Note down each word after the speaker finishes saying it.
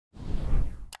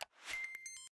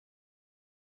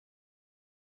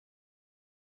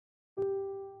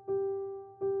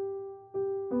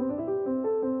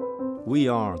We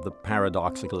are the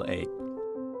paradoxical ape.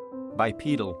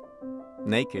 Bipedal,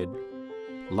 naked,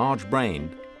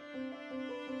 large-brained,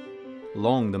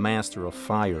 long the master of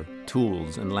fire,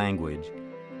 tools and language,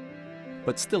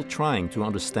 but still trying to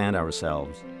understand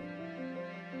ourselves.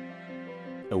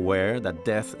 Aware that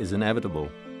death is inevitable,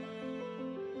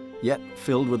 yet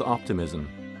filled with optimism.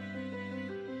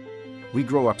 We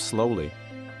grow up slowly.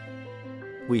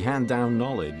 We hand down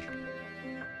knowledge.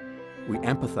 We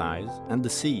empathize and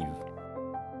deceive.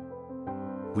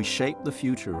 We shape the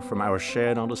future from our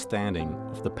shared understanding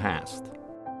of the past.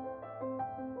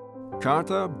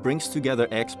 CARTA brings together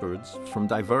experts from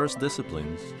diverse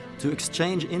disciplines to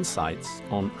exchange insights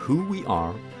on who we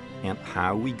are and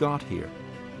how we got here.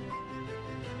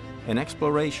 An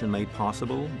exploration made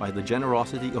possible by the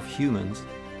generosity of humans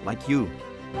like you.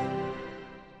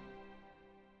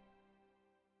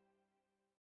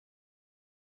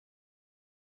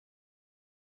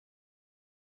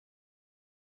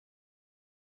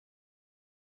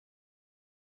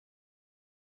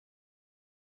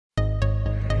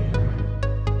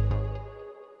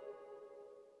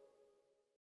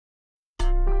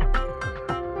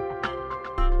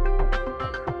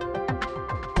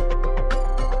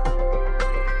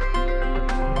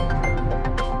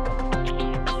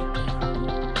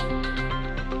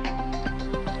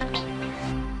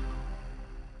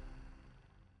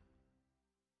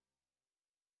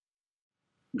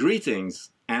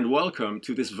 Greetings and welcome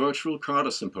to this virtual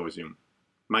CARTA symposium.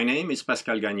 My name is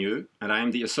Pascal Gagneux and I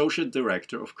am the Associate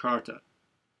Director of CARTA.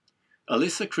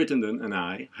 Alyssa Crittenden and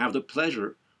I have the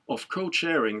pleasure of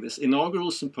co-chairing this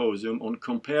inaugural symposium on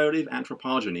comparative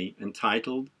anthropogeny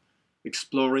entitled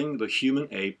Exploring the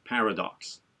Human-Ape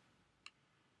Paradox.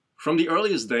 From the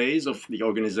earliest days of the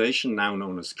organization now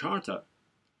known as CARTA,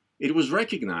 it was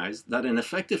recognized that an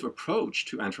effective approach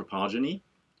to anthropogeny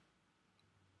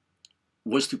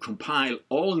was to compile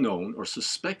all known or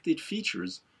suspected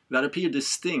features that appear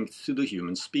distinct to the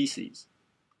human species,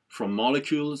 from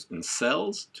molecules and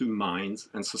cells to minds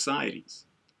and societies,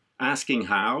 asking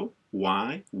how,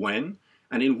 why, when,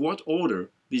 and in what order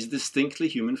these distinctly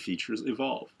human features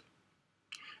evolved.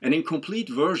 An incomplete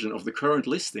version of the current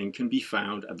listing can be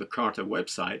found at the CARTA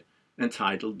website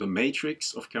entitled The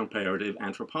Matrix of Comparative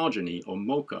Anthropogeny, or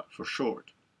MoCA for short.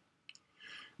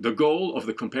 The goal of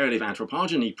the Comparative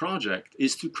Anthropogeny project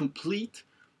is to complete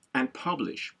and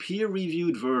publish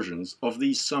peer-reviewed versions of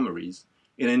these summaries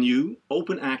in a new,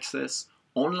 open-access,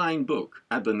 online book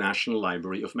at the National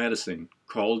Library of Medicine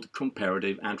called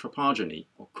Comparative Anthropogeny,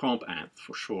 or CompAnth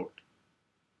for short.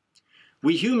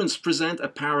 We humans present a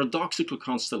paradoxical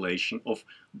constellation of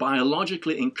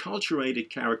biologically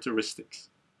enculturated characteristics,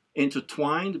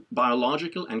 intertwined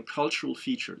biological and cultural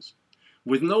features,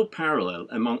 with no parallel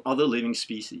among other living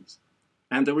species,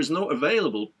 and there is no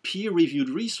available peer-reviewed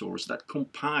resource that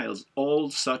compiles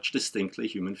all such distinctly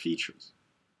human features.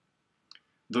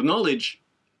 The knowledge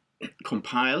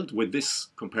compiled with this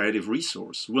comparative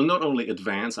resource will not only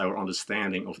advance our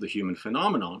understanding of the human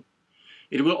phenomenon,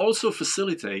 it will also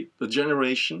facilitate the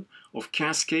generation of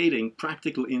cascading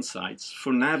practical insights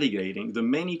for navigating the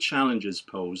many challenges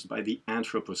posed by the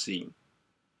Anthropocene,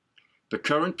 the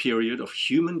current period of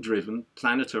human-driven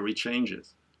planetary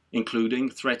changes, including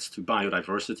threats to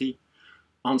biodiversity,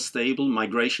 unstable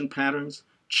migration patterns,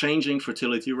 changing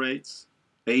fertility rates,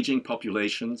 aging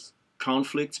populations,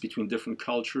 conflicts between different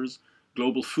cultures,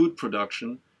 global food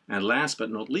production, and last but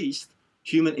not least,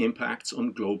 human impacts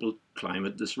on global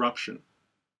climate disruption.